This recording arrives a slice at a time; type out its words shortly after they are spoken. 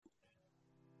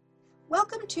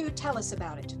Welcome to Tell Us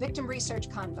About It, Victim Research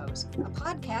Convos, a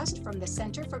podcast from the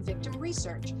Center for Victim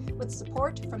Research with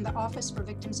support from the Office for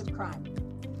Victims of Crime.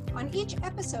 On each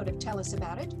episode of Tell Us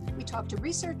About It, we talk to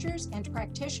researchers and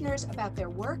practitioners about their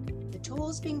work, the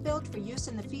tools being built for use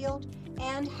in the field,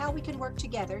 and how we can work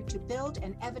together to build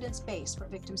an evidence base for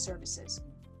victim services.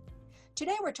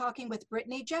 Today we're talking with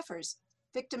Brittany Jeffers,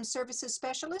 Victim Services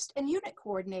Specialist and Unit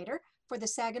Coordinator for the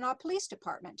Saginaw Police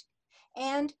Department,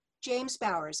 and James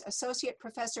Bowers, Associate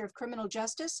Professor of Criminal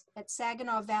Justice at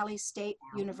Saginaw Valley State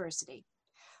University.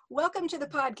 Welcome to the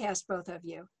podcast, both of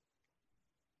you.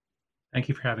 Thank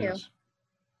you for having us.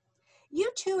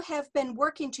 You two have been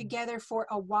working together for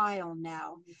a while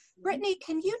now. Brittany,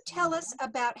 can you tell us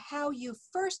about how you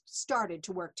first started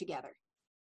to work together?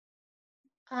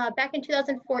 Back in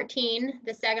 2014,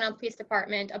 the Saginaw Police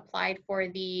Department applied for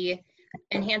the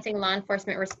Enhancing Law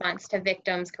Enforcement Response to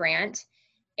Victims grant.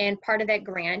 And part of that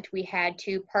grant, we had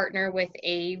to partner with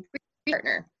a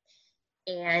partner.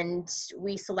 And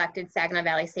we selected Saginaw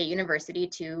Valley State University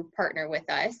to partner with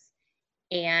us.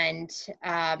 And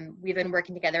we've been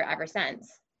working together ever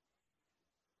since.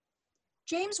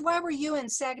 James, why were you and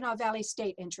Saginaw Valley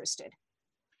State interested?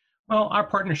 Well, our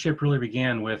partnership really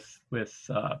began with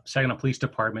Saginaw Police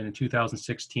Department in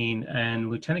 2016, and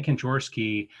Lieutenant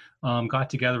Konjorski got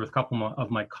together with a couple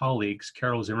of my colleagues,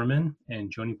 Carol Zimmerman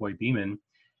and Joni Boy Beeman,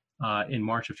 in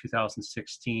March of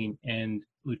 2016, and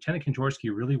Lieutenant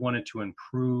Konjorski really wanted to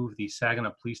improve the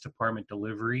Saginaw Police Department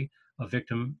delivery of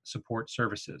victim support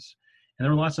services. And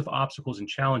there were lots of obstacles and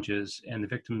challenges, and the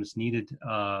victims needed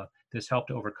this help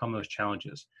to overcome those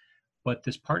challenges. But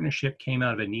this partnership came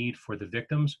out of a need for the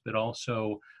victims, but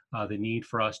also the need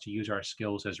for us to use our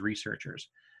skills as researchers.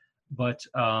 But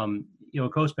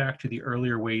it goes back to the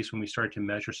earlier ways when we started to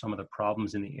measure some of the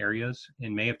problems in the areas.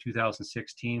 In May of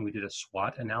 2016, we did a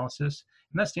SWOT analysis,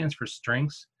 and that stands for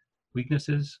strengths,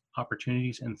 weaknesses,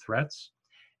 opportunities, and threats.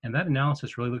 And that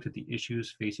analysis really looked at the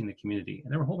issues facing the community.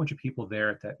 And there were a whole bunch of people there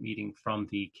at that meeting, from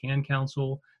the CAN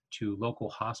Council to local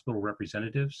hospital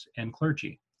representatives and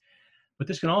clergy. But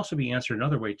this can also be answered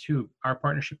another way too. Our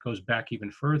partnership goes back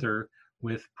even further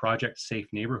with Project Safe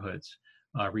Neighborhoods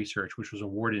research, which was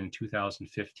awarded in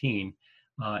 2015.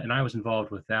 And I was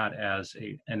involved with that as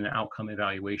an outcome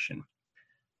evaluation.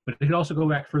 But it could also go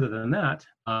back further than that.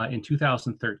 In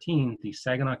 2013, the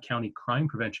Saginaw County Crime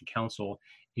Prevention Council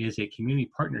is a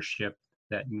community partnership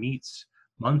that meets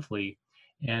monthly,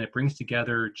 and it brings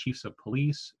together chiefs of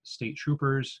police, state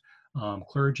troopers,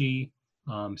 clergy,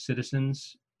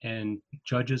 citizens, and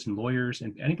judges and lawyers,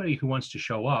 and anybody who wants to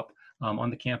show up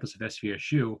on the campus of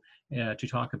SVSU to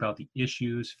talk about the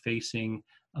issues facing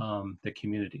the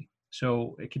community.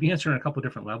 So it can be answered on a couple of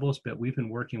different levels, but we've been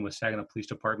working with Saginaw Police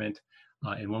Department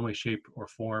in one way, shape, or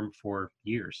form for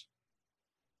years.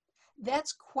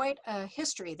 That's quite a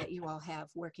history that you all have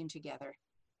working together.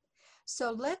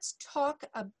 So let's talk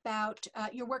about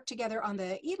your work together on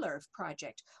the eLERV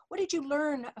project. What did you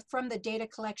learn from the data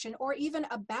collection, or even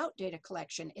about data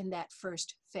collection in that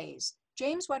first phase?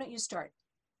 James, why don't you start?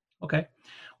 Okay.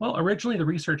 Well, originally the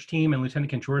research team and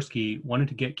Lieutenant Konjorski wanted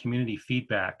to get community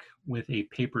feedback with a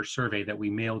paper survey that we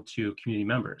mailed to community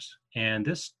members. And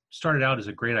this started out as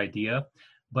a great idea,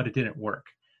 but it didn't work.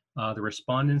 The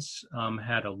respondents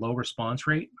had a low response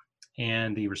rate,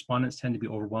 and the respondents tend to be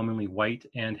overwhelmingly white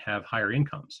and have higher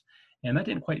incomes. And that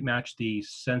didn't quite match the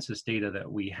census data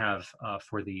that we have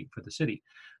for the city.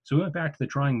 So we went back to the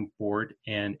drawing board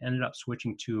and ended up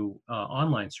switching to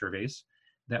online surveys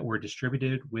that were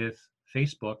distributed with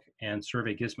Facebook and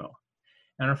Survey Gizmo.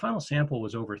 And our final sample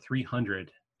was over 300,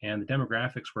 and the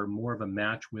demographics were more of a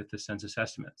match with the census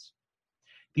estimates.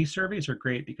 These surveys are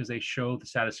great because they show the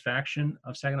satisfaction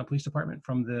of Saginaw Police Department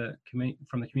from the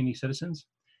community citizens,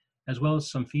 as well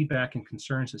as some feedback and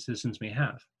concerns that citizens may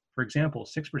have. For example,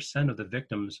 6% of the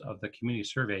victims of the community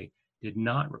survey did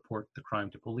not report the crime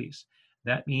to police.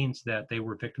 That means that they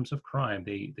were victims of crime.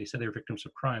 They said they were victims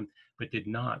of crime, but did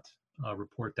not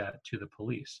report that to the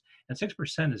police. And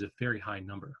 6% is a very high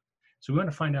number. So we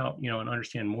want to find out, and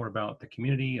understand more about the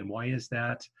community and why is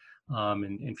that,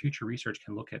 and future research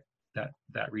can look at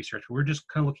that research. We're just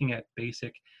kind of looking at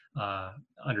basic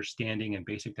understanding and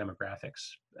basic demographics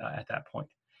at that point.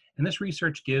 And this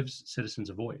research gives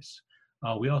citizens a voice.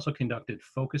 We also conducted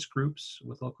focus groups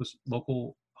with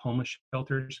local homeless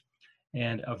shelters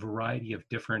and a variety of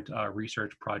different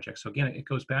research projects. So again, it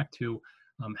goes back to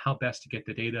how best to get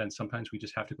the data, and sometimes we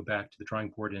just have to go back to the drawing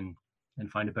board and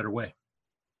find a better way.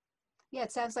 Yeah,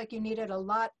 it sounds like you needed a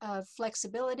lot of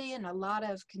flexibility and a lot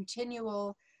of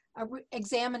continual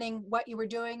examining what you were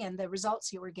doing and the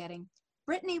results you were getting.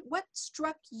 Brittany, what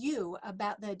struck you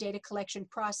about the data collection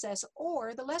process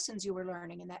or the lessons you were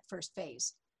learning in that first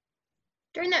phase?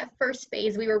 During that first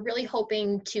phase, we were really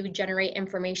hoping to generate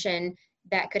information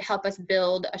that could help us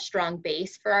build a strong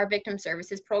base for our victim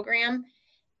services program.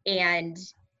 And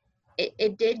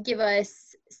it did give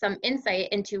us some insight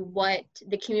into what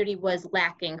the community was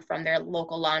lacking from their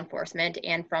local law enforcement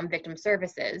and from victim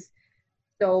services.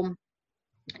 So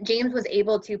James and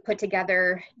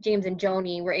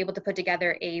Joni were able to put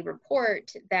together a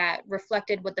report that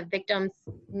reflected what the victims'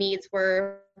 needs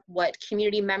were, what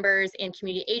community members and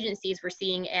community agencies were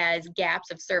seeing as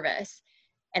gaps of service.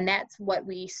 And that's what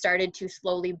we started to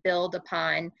slowly build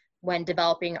upon when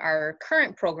developing our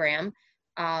current program,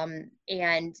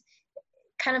 and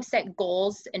kind of set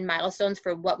goals and milestones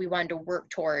for what we wanted to work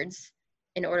towards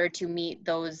in order to meet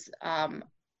those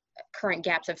current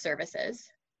gaps of services.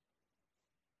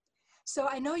 So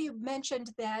I know you mentioned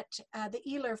that the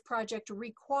eLERV project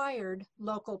required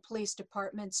local police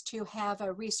departments to have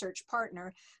a research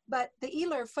partner, but the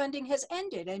eLERV funding has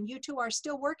ended and you two are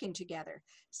still working together.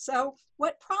 So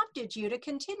what prompted you to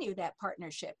continue that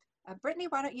partnership? Brittany,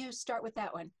 why don't you start with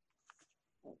that one?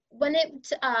 When it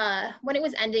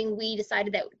was ending, we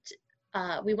decided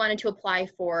that we wanted to apply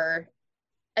for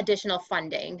additional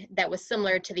funding that was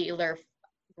similar to the eLERV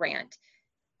grant,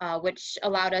 which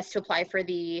allowed us to apply for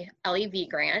the LEV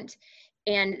grant.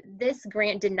 And this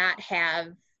grant did not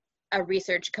have a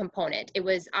research component. It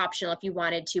was optional if you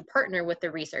wanted to partner with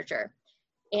the researcher.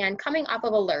 And coming off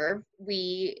of eLERV,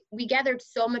 we gathered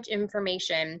so much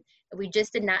information, we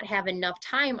just did not have enough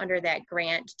time under that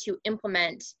grant to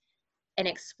implement and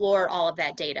explore all of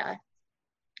that data.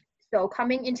 So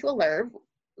coming into eLERV,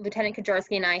 Lieutenant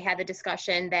Kaczorski and I had the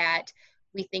discussion that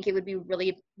we thought it'd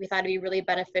be really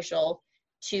beneficial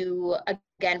to,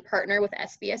 again, partner with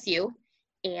SVSU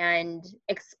and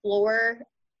explore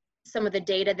some of the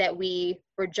data that we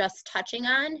were just touching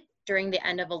on during the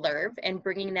end of eLERV and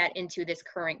bringing that into this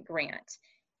current grant.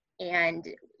 And,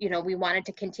 we wanted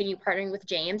to continue partnering with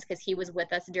James because he was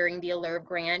with us during the eLERV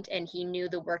grant and he knew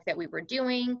the work that we were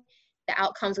doing, the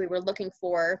outcomes we were looking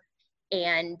for,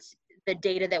 and the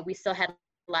data that we still had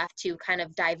left to kind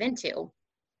of dive into.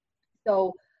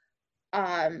 So,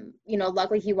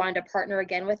 luckily he wanted to partner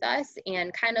again with us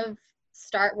and kind of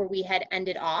start where we had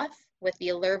ended off with the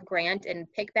eLERV grant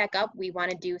and pick back up. We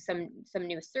want to do some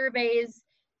new surveys,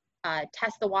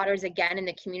 test the waters again in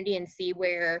the community and see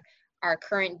where our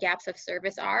current gaps of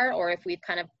service are, or if we've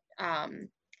kind of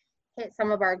hit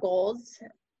some of our goals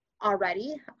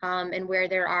already, and where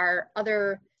there are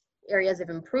other areas of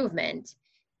improvement.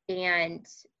 And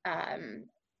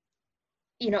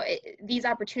these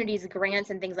opportunities, grants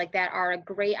and things like that are a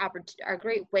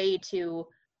great way to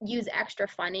use extra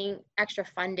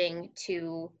funding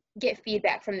to get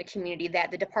feedback from the community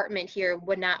that the department here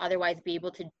would not otherwise be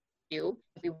able to do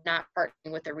if we were not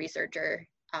partnering with a researcher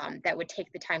that would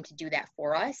take the time to do that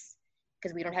for us,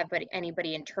 because we don't have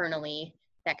anybody internally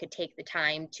that could take the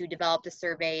time to develop the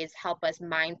surveys, help us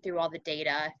mine through all the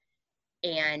data,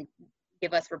 and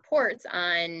give us reports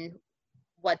on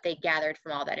what they gathered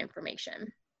from all that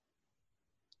information.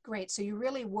 Great. So you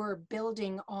really were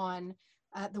building on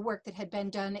the work that had been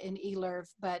done in eLERV,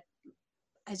 but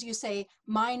as you say,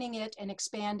 mining it and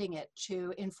expanding it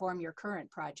to inform your current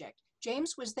project.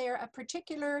 James, was there a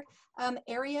particular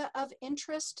area of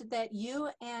interest that you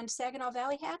and Saginaw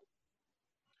Valley had?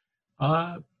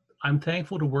 I'm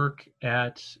thankful to work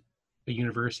at a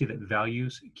university that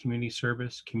values community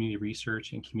service, community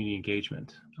research, and community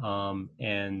engagement.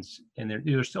 And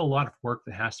there's still a lot of work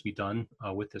that has to be done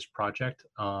with this project.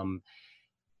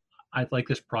 I like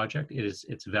this project.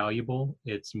 It's valuable.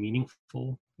 It's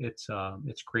meaningful. It's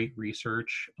great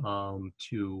research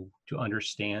to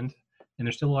understand, and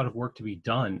there's still a lot of work to be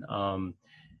done.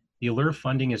 The eLERV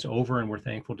funding is over, and we're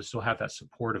thankful to still have that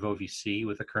support of OVC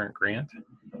with the current grant.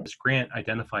 This grant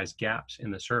identifies gaps in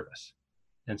the service.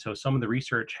 And so some of the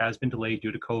research has been delayed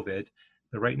due to COVID,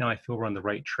 but right now I feel we're on the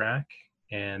right track.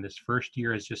 And this first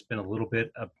year has just been a little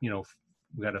bit of, we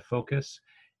got to focus,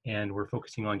 and we're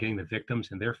focusing on getting the victims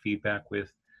and their feedback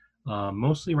with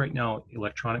mostly right now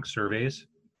electronic surveys.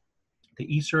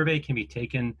 The e-survey can be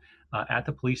taken at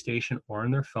the police station or on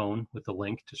their phone with the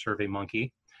link to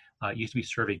SurveyMonkey. It used to be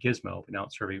Survey Gizmo, but now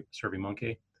it's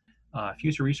SurveyMonkey.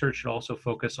 Future research should also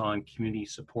focus on community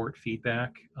support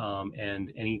feedback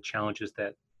and any challenges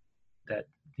that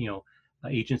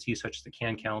agencies such as the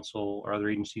CAN Council or other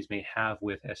agencies may have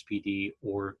with SPD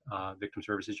or Victim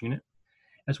Services Unit,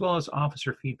 as well as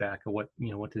officer feedback of what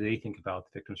do they think about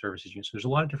the Victim Services Unit. So there's a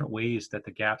lot of different ways that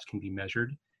the gaps can be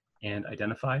measured and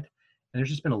identified. And there's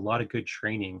just been a lot of good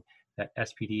training that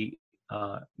SPD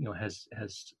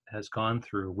has gone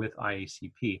through with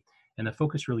IACP, and the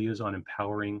focus really is on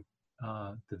empowering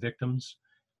the victims,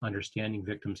 understanding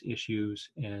victims' issues,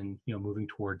 and moving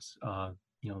towards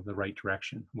the right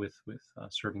direction with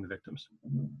serving the victims.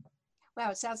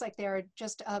 Wow, it sounds like there are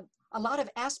just a lot of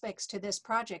aspects to this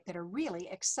project that are really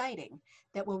exciting,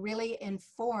 that will really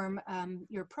inform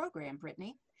your program,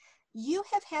 Brittany. You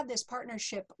have had this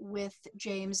partnership with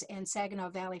James and Saginaw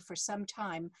Valley for some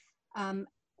time.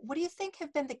 What do you think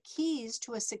have been the keys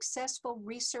to a successful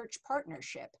research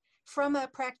partnership from a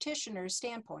practitioner's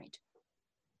standpoint?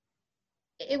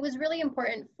 It was really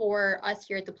important for us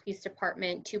here at the police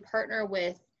department to partner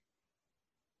with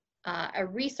a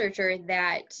researcher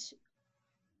that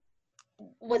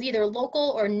was either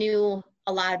local or knew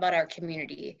a lot about our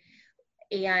community.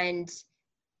 And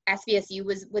SVSU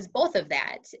was both of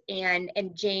that. And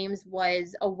James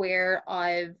was aware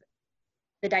of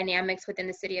the dynamics within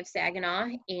the city of Saginaw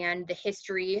and the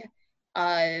history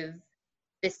of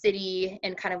the city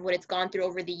and kind of what it's gone through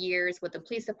over the years, what the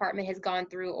police department has gone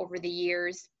through over the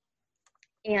years.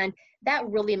 And that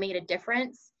really made a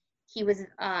difference. He was,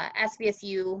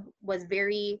 SVSU was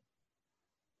very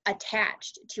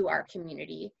attached to our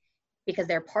community because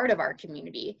they're part of our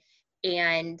community.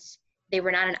 And they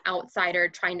were not an outsider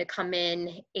trying to come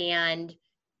in and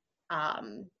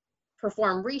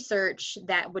perform research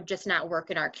that would just not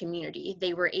work in our community.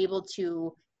 They were able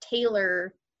to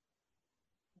tailor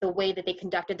the way that they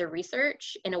conducted the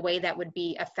research in a way that would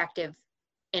be effective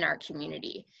in our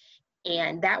community.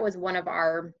 And that was one of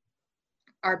our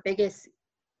biggest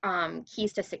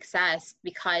keys to success,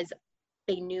 because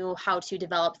they knew how to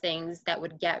develop things that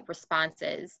would get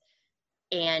responses,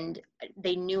 and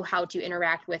they knew how to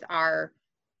interact with our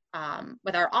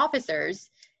officers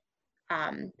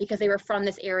because they were from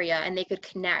this area and they could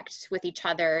connect with each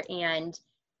other, and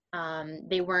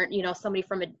they weren't, somebody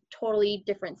from a totally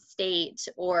different state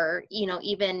or,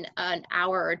 even an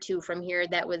hour or two from here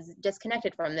that was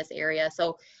disconnected from this area.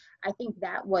 So I think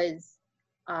that was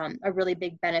a really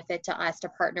big benefit to us to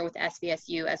partner with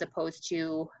SVSU as opposed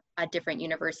to a different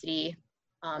university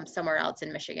somewhere else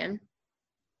in Michigan.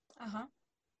 Uh-huh.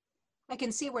 I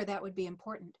can see where that would be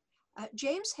important.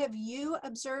 James, have you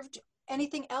observed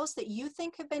anything else that you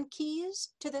think have been keys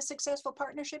to the successful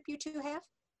partnership you two have,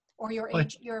 or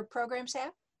your programs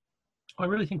have? I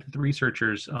really think that the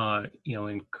researchers,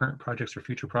 in current projects or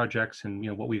future projects,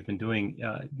 and what we've been doing,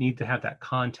 need to have that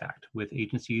contact with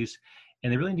agencies,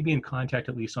 and they really need to be in contact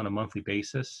at least on a monthly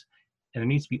basis. And there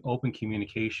needs to be open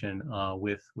communication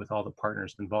with all the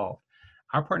partners involved.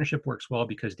 Our partnership works well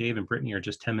because Dave and Brittany are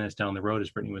just 10 minutes down the road, as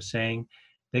Brittany was saying.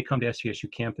 They come to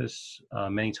SVSU campus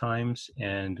many times,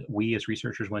 and we as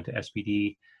researchers went to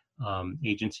SPD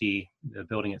agency, the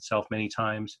building itself, many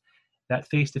times. That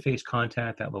face-to-face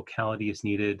contact, that locality is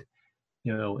needed.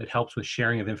 It helps with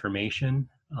sharing of information.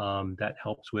 That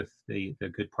helps with the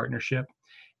good partnership.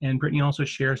 And Brittany also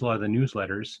shares a lot of the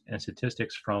newsletters and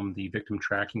statistics from the victim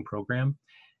tracking program.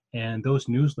 And those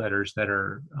newsletters that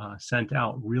are sent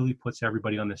out really puts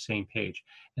everybody on the same page.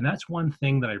 And that's one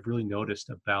thing that I've really noticed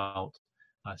about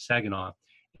Saginaw,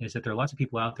 is that there are lots of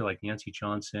people out there like Nancy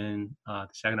Johnson, the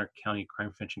Saginaw County Crime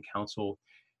Prevention Council.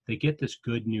 They get this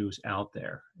good news out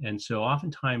there. And so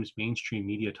oftentimes mainstream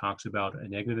media talks about a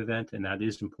negative event, and that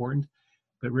is important,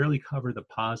 but rarely cover the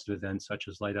positive events such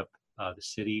as Light Up the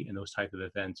City and those type of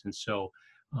events. And so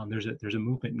there's a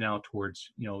movement now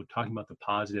towards talking about the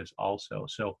positives also.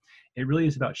 So it really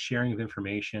is about sharing of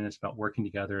information. It's about working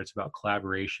together. It's about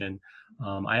collaboration.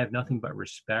 I have nothing but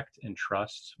respect and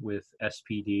trust with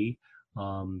SPD.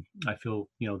 I feel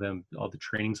all the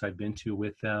trainings I've been to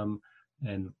with them,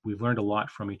 and we've learned a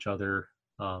lot from each other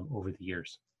over the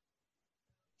years.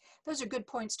 Those are good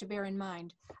points to bear in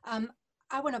mind.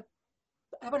 I want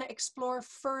to explore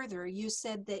further. You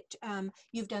said that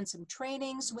you've done some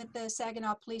trainings with the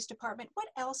Saginaw Police Department. What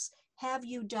else have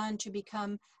you done to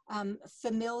become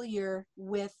familiar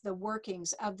with the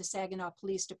workings of the Saginaw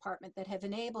Police Department that have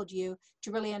enabled you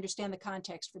to really understand the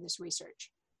context for this research?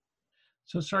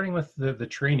 So starting with the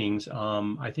trainings,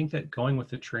 I think that going with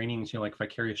the trainings, like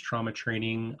vicarious trauma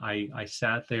training, I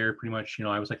sat there pretty much,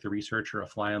 I was like the researcher, a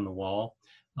fly on the wall.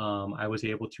 I was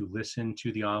able to listen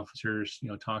to the officers,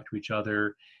 talk to each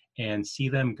other and see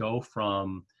them go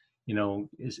from,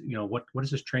 what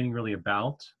is this training really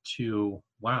about, to,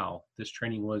 wow, this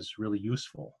training was really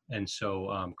useful. And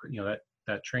so,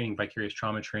 that training, vicarious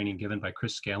trauma training given by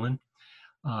Chris Scalen,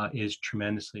 is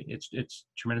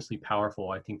tremendously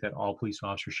powerful. I think that all police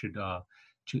officers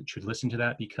should listen to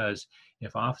that, because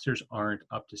if officers aren't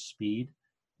up to speed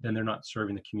then they're not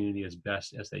serving the community as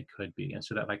best as they could be. And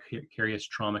so that vicarious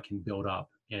trauma can build up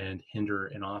and hinder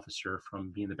an officer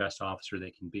from being the best officer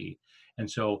they can be. And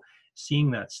so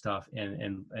seeing that stuff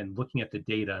and looking at the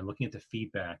data and looking at the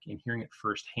feedback and hearing it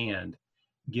firsthand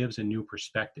gives a new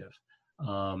perspective.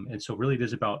 And so really it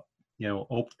is about, you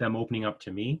know, them opening up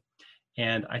to me.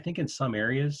 And I think in some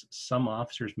areas, some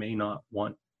officers may not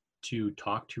want to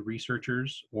talk to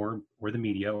researchers or the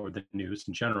media or the news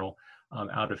in general,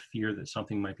 out of fear that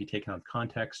something might be taken out of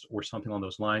context or something along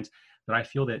those lines. But I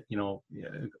feel that, you know,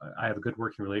 I have a good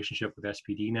working relationship with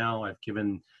SPD now. I've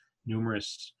given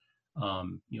numerous,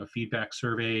 you know, feedback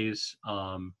surveys.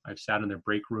 I've sat in their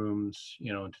break rooms,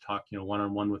 you know, to talk, you know,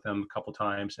 one-on-one with them a couple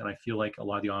times. And I feel like a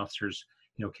lot of the officers,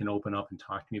 you know, can open up and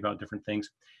talk to me about different things.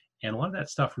 And a lot of that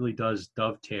stuff really does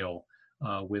dovetail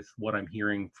with what I'm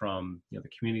hearing from, you know, the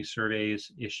community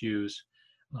surveys, issues,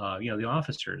 you know, the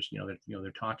officers,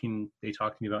 they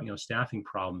talk to me about, you know, staffing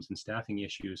problems and staffing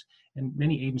issues, and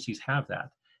many agencies have that.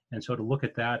 And so to look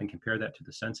at that and compare that to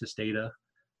the census data,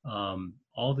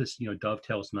 all this, you know,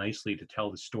 dovetails nicely to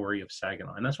tell the story of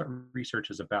Saginaw. And that's what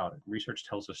research is about. Research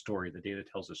tells a story, the data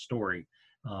tells a story,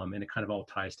 and it kind of all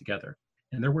ties together.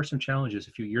 And there were some challenges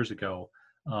a few years ago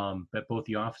that both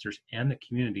the officers and the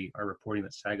community are reporting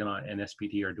that Saginaw and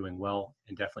SPD are doing well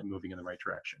and definitely moving in the right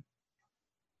direction.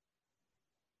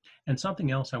 And something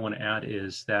else I want to add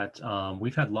is that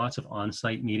we've had lots of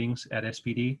on-site meetings at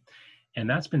SPD, and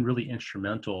that's been really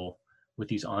instrumental with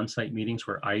these on-site meetings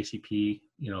where IACP,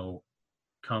 you know,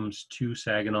 comes to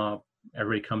Saginaw,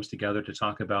 everybody comes together to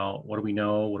talk about what do we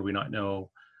know, what do we not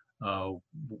know,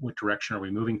 what direction are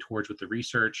we moving towards with the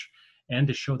research, and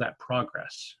to show that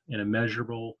progress in a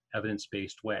measurable,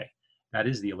 evidence-based way. That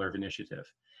is the ALERV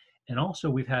initiative. And also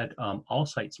we've had all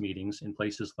sites meetings in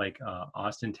places like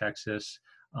Austin, Texas,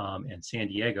 and San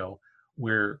Diego,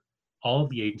 where all of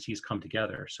the agencies come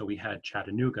together. So we had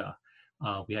Chattanooga,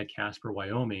 we had Casper,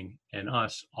 Wyoming, and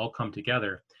us all come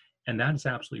together. And that is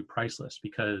absolutely priceless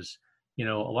because, you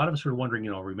know, a lot of us are wondering,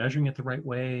 you know, are we measuring it the right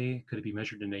way? Could it be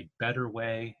measured in a better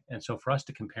way? And so for us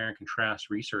to compare and contrast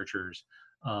researchers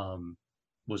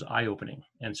was eye-opening.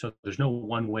 And so there's no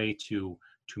one way to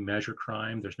measure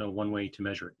crime. There's no one way to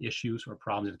measure issues or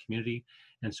problems in the community.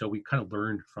 And so we kind of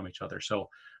learned from each other. So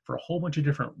for a whole bunch of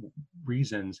different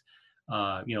reasons,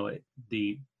 you know,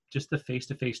 just the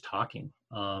face-to-face talking,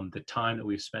 the time that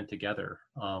we've spent together,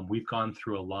 we've gone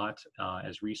through a lot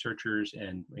as researchers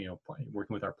and, you know,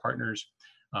 working with our partners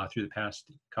through the past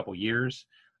couple years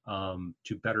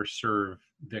to better serve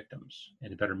victims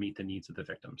and to better meet the needs of the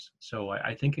victims. So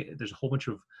I think there's a whole bunch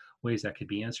of ways that could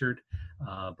be answered,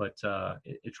 but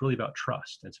it's really about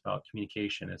trust. It's about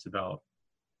communication. It's about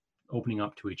opening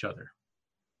up to each other.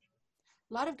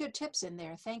 A lot of good tips in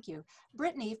there. Thank you.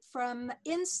 Brittany, from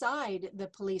inside the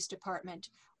police department,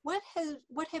 what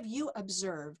have you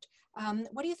observed?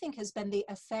 What do you think has been the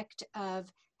effect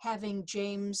of having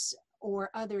James or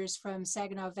others from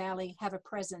Saginaw Valley have a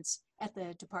presence at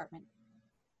the department?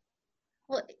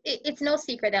 Well, it's no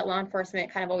secret that law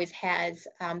enforcement kind of always has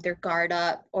their guard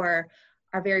up or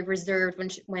are very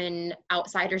reserved when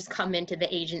outsiders come into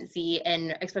the agency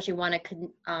and especially want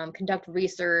to conduct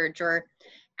research or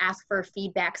ask for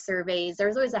feedback surveys.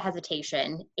 There's always a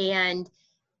hesitation. And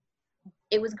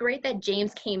it was great that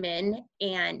James came in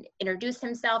and introduced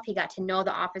himself. He got to know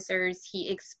the officers. He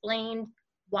explained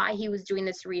why he was doing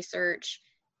this research,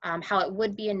 how it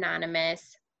would be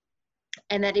anonymous,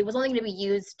 and that it was only going to be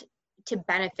used to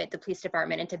benefit the police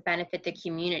department and to benefit the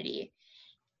community.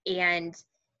 And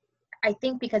I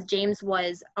think because James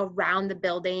was around the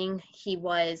building, he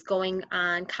was going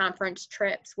on conference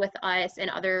trips with us and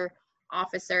other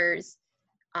officers,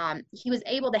 he was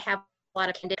able to have a lot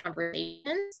of candid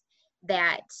conversations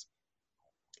that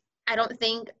I don't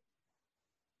think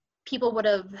people would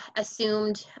have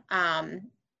assumed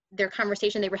their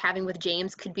conversation they were having with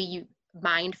James could be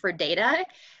mined for data.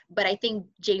 But I think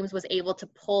James was able to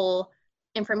pull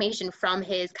information from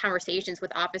his conversations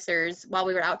with officers while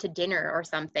we were out to dinner or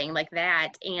something like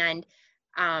that, and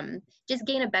just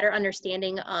gain a better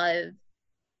understanding of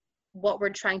what we're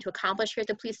trying to accomplish here at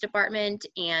the police department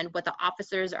and what the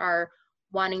officers are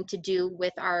wanting to do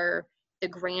with the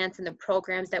grants and the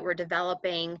programs that we're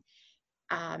developing.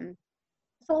 So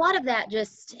a lot of that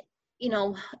just, you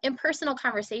know, impersonal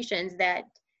conversations that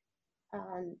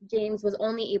James was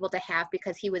only able to have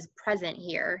because he was present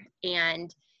here,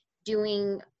 and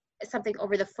doing something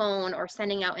over the phone or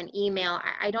sending out an email,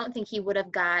 I don't think he would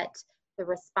have got the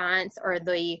response or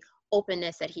the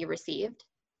openness that he received.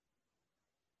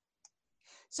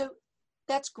 So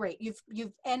that's great.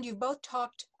 You've both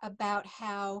talked about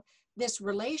how this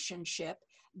relationship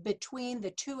between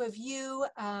the two of you,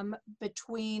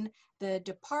 between the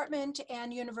department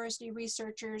and university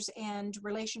researchers and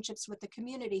relationships with the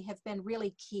community have been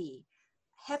really key.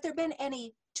 Have there been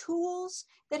any tools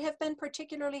that have been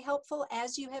particularly helpful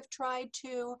as you have tried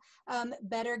to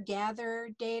better gather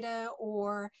data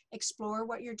or explore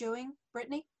what you're doing,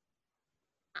 Brittany?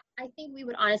 I think we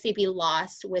would honestly be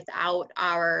lost without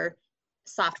our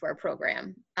software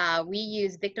program. We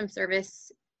use victim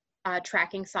service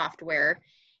tracking software,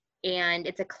 and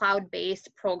it's a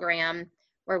cloud-based program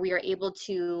where we are able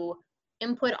to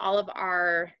input all of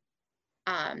our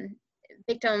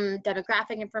victim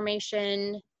demographic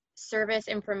information, service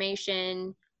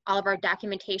information, all of our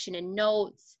documentation and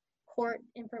notes, court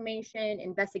information,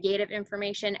 investigative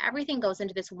information. Everything goes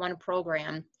into this one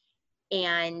program,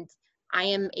 and I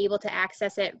am able to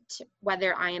access it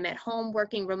whether I am at home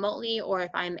working remotely or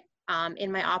if I'm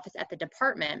in my office at the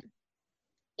department.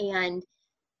 And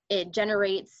it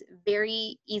generates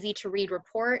very easy to read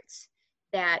reports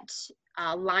that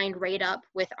lined right up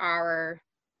with our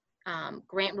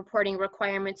grant reporting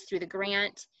requirements through the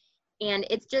grant. And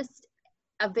it's just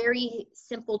a very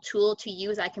simple tool to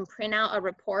use. I can print out a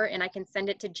report and I can send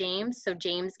it to James, so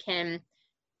James can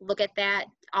look at that,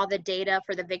 all the data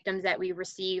for the victims that we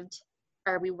received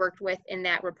or we worked with in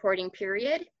that reporting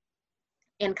period,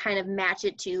 and kind of match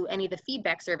it to any of the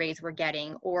feedback surveys we're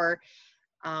getting, or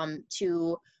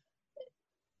to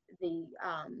the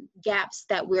gaps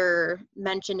that were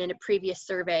mentioned in a previous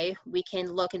survey. We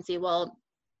can look and see, well,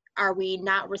 are we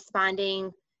not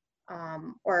responding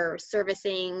or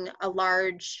servicing a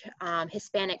large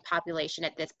Hispanic population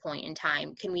at this point in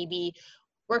time? Can we be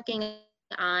working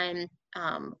on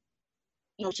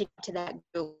to that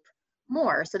group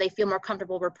more so they feel more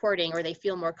comfortable reporting, or they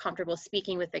feel more comfortable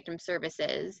speaking with victim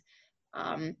services?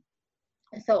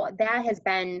 So that has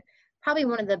been probably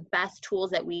one of the best tools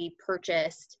that we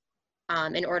purchased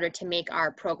in order to make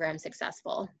our program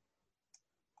successful.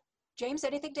 James,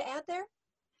 anything to add there?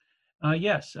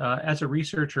 Yes, as a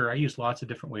researcher, I use lots of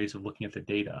different ways of looking at the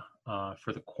data.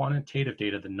 For the quantitative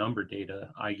data, the number data,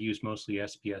 I use mostly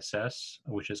SPSS,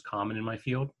 which is common in my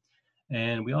field.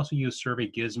 And we also use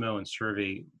Survey Gizmo and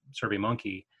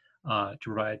SurveyMonkey to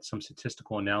provide some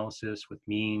statistical analysis with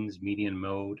means, median,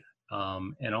 mode,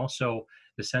 and also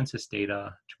the census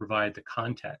data to provide the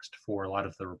context for a lot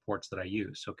of the reports that I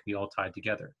use. So it can be all tied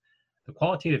together. The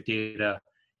qualitative data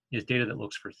is data that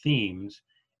looks for themes,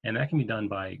 and that can be done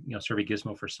by Survey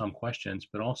Gizmo for some questions,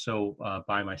 but also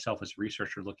by myself as a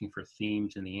researcher looking for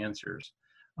themes in the answers.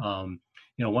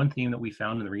 One theme that we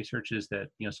found in the research is that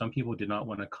some people did not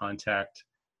want to contact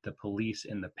the police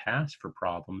in the past for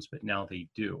problems, but now they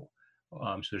do.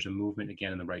 So there's a movement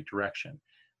again in the right direction.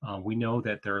 We know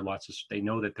that there are lots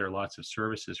of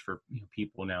services for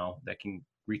people now that can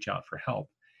reach out for help.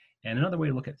 And another way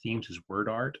to look at themes is word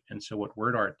art. And so what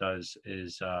word art does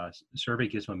is Survey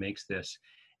Gizmo makes this,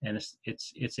 and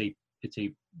it's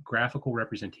a graphical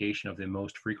representation of the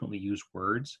most frequently used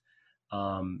words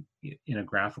in a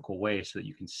graphical way, so that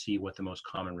you can see what the most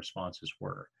common responses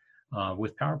were.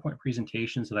 With PowerPoint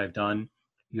presentations that I've done,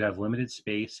 you have limited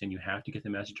space and you have to get the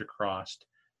message across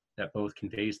that both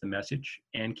conveys the message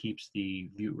and keeps the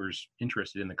viewers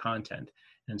interested in the content.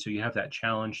 And so you have that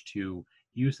challenge to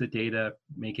use the data,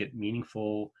 make it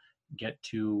meaningful, get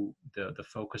to the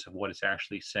focus of what it's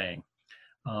actually saying.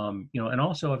 And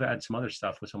also I've had some other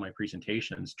stuff with some of my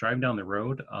presentations. Driving down the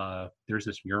road, there's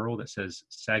this mural that says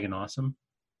Saginaw Awesome,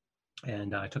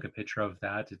 and I took a picture of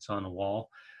that. It's on a wall.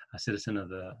 A citizen of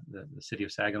the city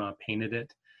of Saginaw painted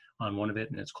it on one of it,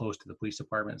 and it's close to the police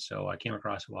department. So I came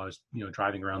across it while I was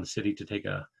driving around the city to take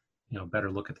a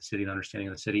better look at the city and understanding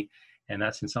of the city, and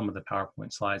that's in some of the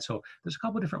PowerPoint slides. So there's a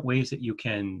couple of different ways that you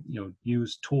can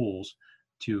use tools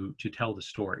to tell the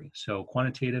story. So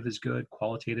quantitative is good,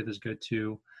 qualitative is good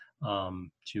too,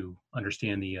 to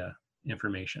understand the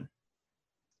information.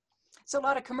 So a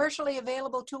lot of commercially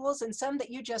available tools and some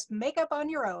that you just make up on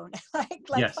your own,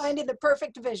 like Yes. Finding the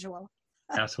perfect visual.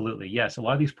 Absolutely, yes. A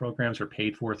lot of these programs are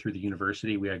paid for through the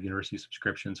university. We have university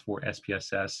subscriptions for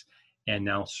SPSS and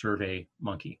now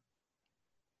SurveyMonkey.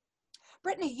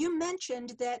 Brittany, you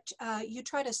mentioned that you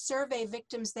try to survey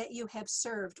victims that you have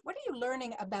served. What are you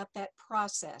learning about that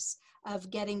process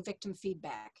of getting victim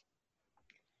feedback?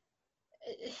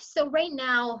 So right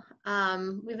now,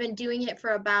 we've been doing it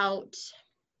for about,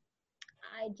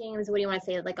 James, what do you want to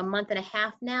say, like a month and a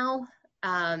half now?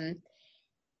 And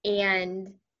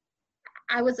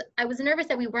I was nervous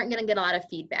that we weren't going to get a lot of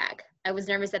feedback. I was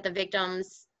nervous that the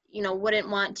victims, wouldn't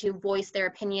want to voice their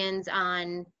opinions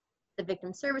on the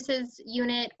Victim Services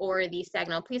Unit or the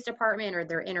Saginaw Police Department or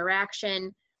their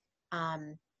interaction.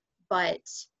 But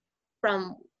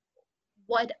from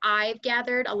what I've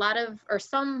gathered,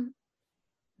 some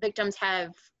victims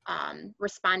have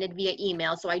responded via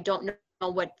email, so I don't know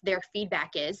what their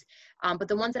feedback is. But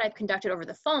the ones that I've conducted over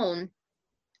the phone,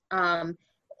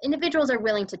 individuals are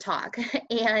willing to talk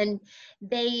and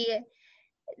they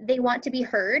want to be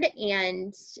heard,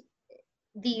 and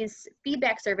these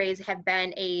feedback surveys have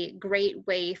been a great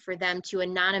way for them to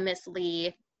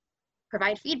anonymously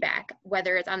provide feedback,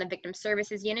 whether it's on the Victim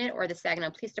Services Unit or the Saginaw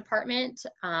Police Department,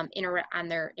 on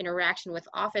their interaction with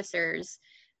officers,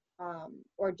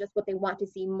 or just what they want to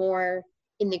see more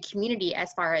in the community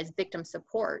as far as victim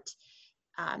support.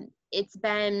 I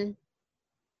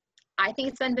think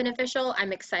it's been beneficial.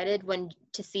 I'm excited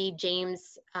to see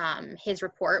James, his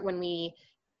report when we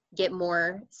get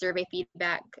more survey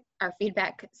feedback, our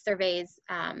feedback surveys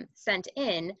sent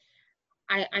in.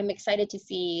 I'm excited to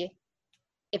see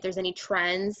if there's any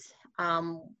trends,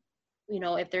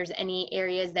 if there's any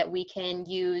areas that we can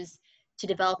use to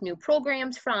develop new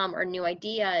programs from or new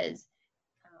ideas.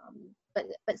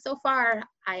 But so far,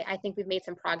 I think we've made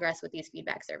some progress with these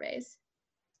feedback surveys.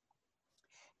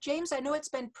 James, I know it's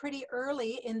been pretty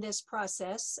early in this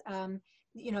process.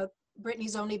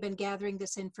 Brittany's only been gathering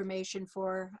this information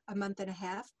for a month and a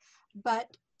half, but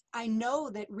I know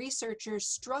that researchers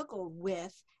struggle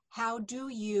with how do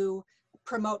you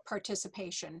promote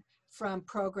participation from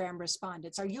program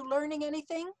respondents. Are you learning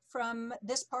anything from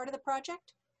this part of the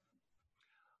project?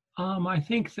 I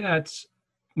think that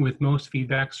with most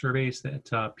feedback surveys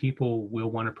that people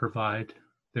will want to provide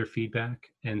their feedback.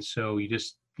 And so you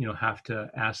just have to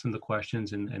ask them the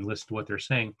questions and listen to what they're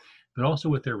saying. But also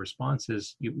with their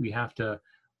responses, we have to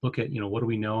look at, what do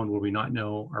we know and what do we not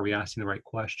know? Are we asking the right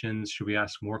questions? Should we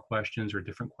ask more questions or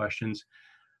different questions?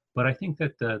 But I think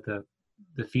that the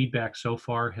feedback so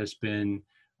far has been,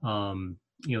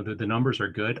 the numbers are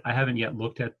good. I haven't yet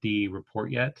looked at the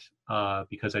report yet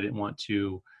because I didn't want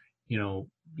to,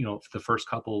 the first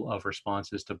couple of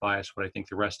responses to bias what I think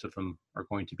the rest of them are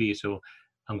going to be. So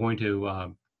I'm going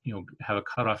to, have a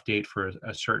cutoff date for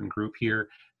a certain group here. And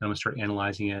I'm going to start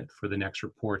analyzing it for the next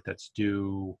report that's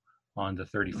due on the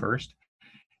 31st.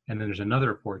 And then there's another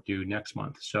report due next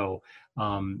month. So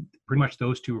pretty much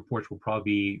those two reports will probably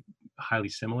be highly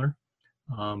similar.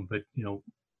 But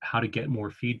how to get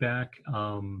more feedback,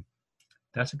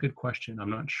 that's a good question. I'm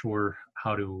not sure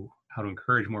how to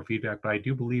encourage more feedback, but I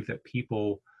do believe that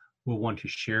people will want to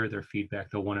share their feedback.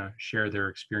 They'll want to share their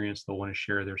experience. They'll want to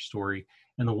share their story,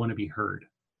 and they'll want to be heard.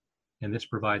 And this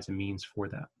provides a means for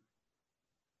that.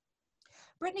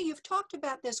 Brittany, you've talked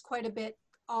about this quite a bit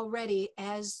already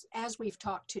as we've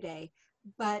talked today,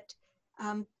 but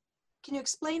can you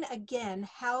explain again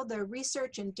how the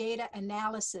research and data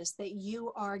analysis that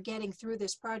you are getting through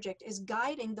this project is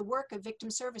guiding the work of Victim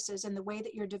Services and the way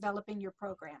that you're developing your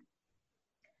program?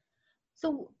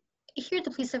 So here at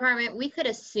the police department, we could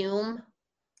assume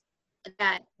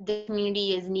that the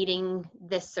community is needing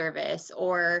this service,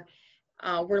 or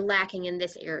we're lacking in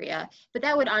this area, but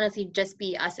that would honestly just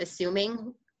be us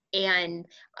assuming. And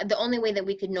the only way that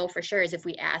we could know for sure is if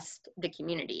we asked the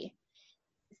community.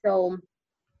 So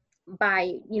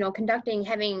by,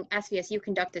 having SVSU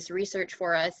conduct this research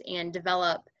for us and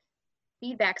develop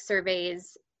feedback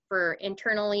surveys for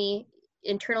internal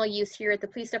use here at the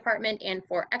police department and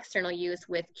for external use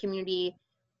with community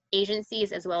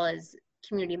agencies as well as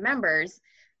community members,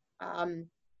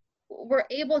 we're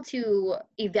able to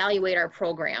evaluate our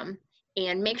program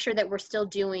and make sure that we're still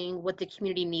doing what the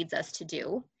community needs us to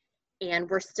do. And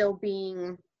we're still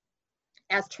being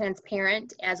as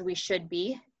transparent as we should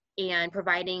be and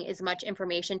providing as much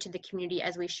information to the community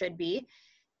as we should be.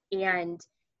 And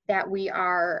that we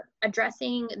are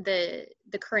addressing the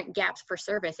current gaps for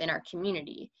service in our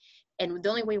community. And the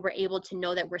only way we're able to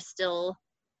know that we're still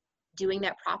doing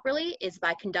that properly is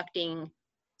by conducting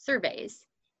surveys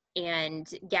and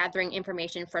gathering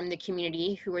information from the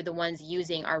community who are the ones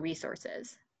using our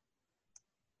resources.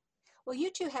 Well, you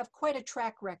two have quite a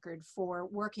track record for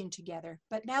working together,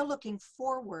 but now looking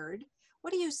forward,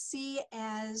 what do you see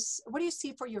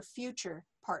for your future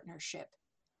partnership?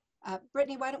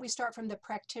 Brittany, why don't we start from the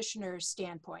practitioner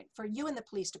standpoint for you and the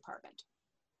police department?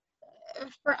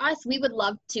 For us, we would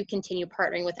love to continue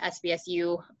partnering with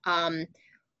SVSU.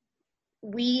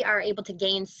 We are able to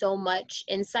gain so much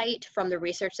insight from the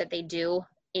research that they do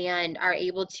and are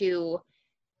able to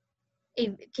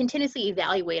continuously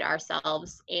evaluate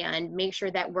ourselves and make sure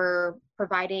that we're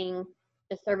providing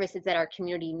the services that our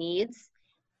community needs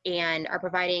and are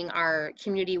providing our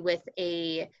community with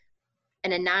an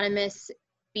anonymous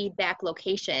feedback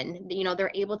location.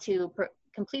 They're able to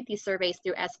complete these surveys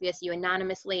through SVSU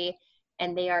anonymously,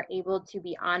 and they are able to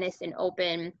be honest and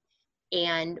open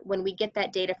And when we get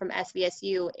that data from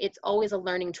SVSU, it's always a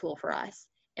learning tool for us.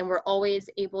 And we're always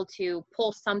able to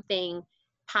pull something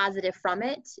positive from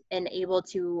it and able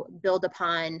to build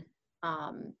upon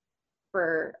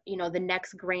for, the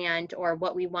next grant or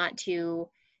what we want to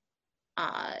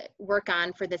work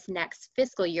on for this next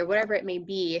fiscal year, whatever it may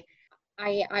be.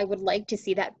 I would like to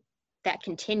see that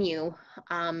continue,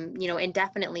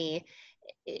 indefinitely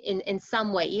in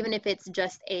some way, even if it's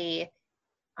just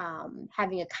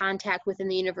having a contact within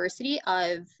the university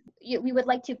we would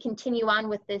like to continue on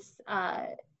with this,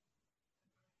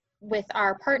 with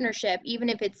our partnership, even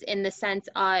if it's in the sense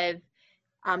of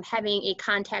having a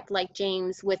contact like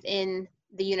James within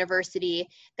the university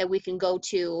that we can go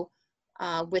to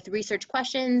with research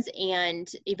questions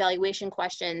and evaluation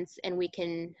questions, and we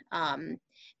can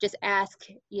just ask,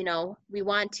 we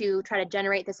want to try to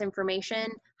generate this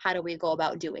information. How do we go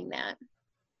about doing that?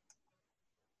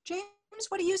 James,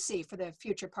 what do you see for the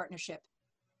future partnership?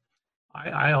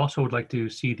 I also would like to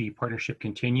see the partnership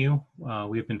continue.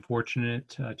 We have been fortunate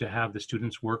to have the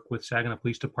students work with Saginaw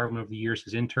Police Department over the years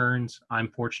as interns. I'm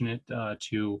fortunate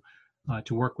to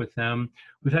work with them.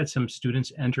 We've had some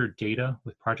students enter data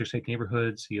with Project Safe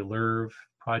Neighborhoods, the ALERV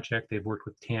project. They've worked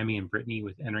with Tammy and Brittany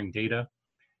with entering data.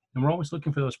 And we're always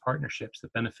looking for those partnerships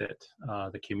that benefit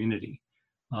the community.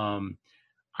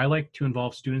 I like to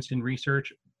involve students in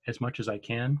research as much as I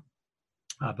can.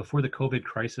 Before the COVID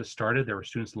crisis started, there were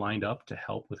students lined up to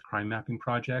help with crime mapping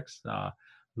projects. The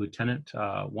lieutenant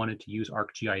wanted to use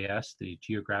ArcGIS, the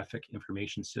Geographic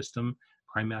Information System,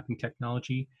 crime mapping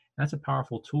technology. That's a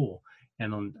powerful tool.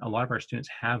 And a lot of our students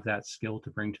have that skill to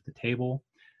bring to the table.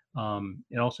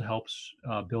 It also helps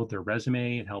build their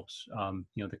resume. It helps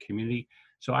the community.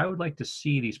 So I would like to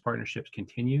see these partnerships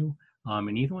continue.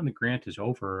 And even when the grant is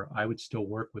over, I would still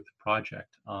work with the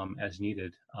project as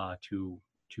needed to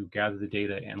gather the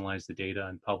data, analyze the data,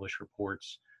 and publish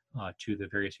reports to the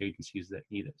various agencies that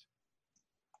need it.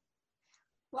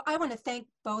 Well, I want to thank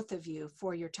both of you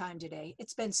for your time today.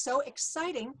 It's been so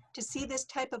exciting to see this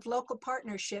type of local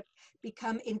partnership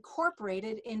become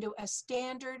incorporated into a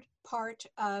standard part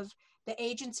of the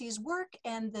agency's work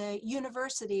and the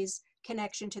university's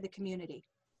connection to the community.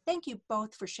 Thank you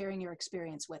both for sharing your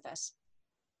experience with us.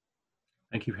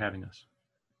 Thank you for having us.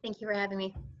 Thank you for having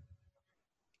me.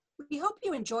 We hope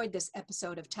you enjoyed this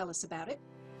episode of Tell Us About It.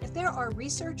 If there are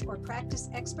research or practice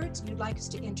experts you'd like us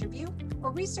to interview or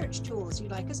research tools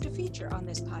you'd like us to feature on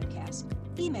this podcast,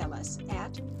 email us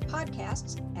at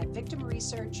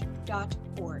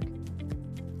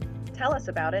podcasts@victimresearch.org. Tell Us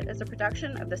About It is a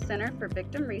production of the Center for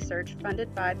Victim Research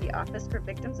funded by the Office for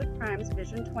Victims of Crime's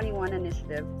Vision 21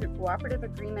 initiative through Cooperative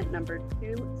Agreement Number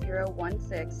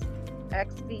 2016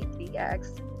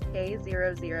 XVVX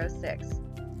K006.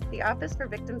 The Office for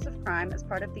Victims of Crime is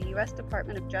part of the U.S.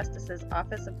 Department of Justice's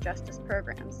Office of Justice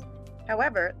Programs.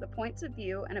 However, the points of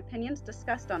view and opinions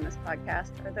discussed on this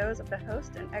podcast are those of the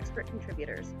host and expert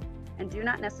contributors and do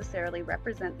not necessarily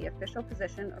represent the official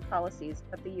position or policies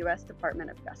of the U.S.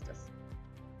 Department of Justice.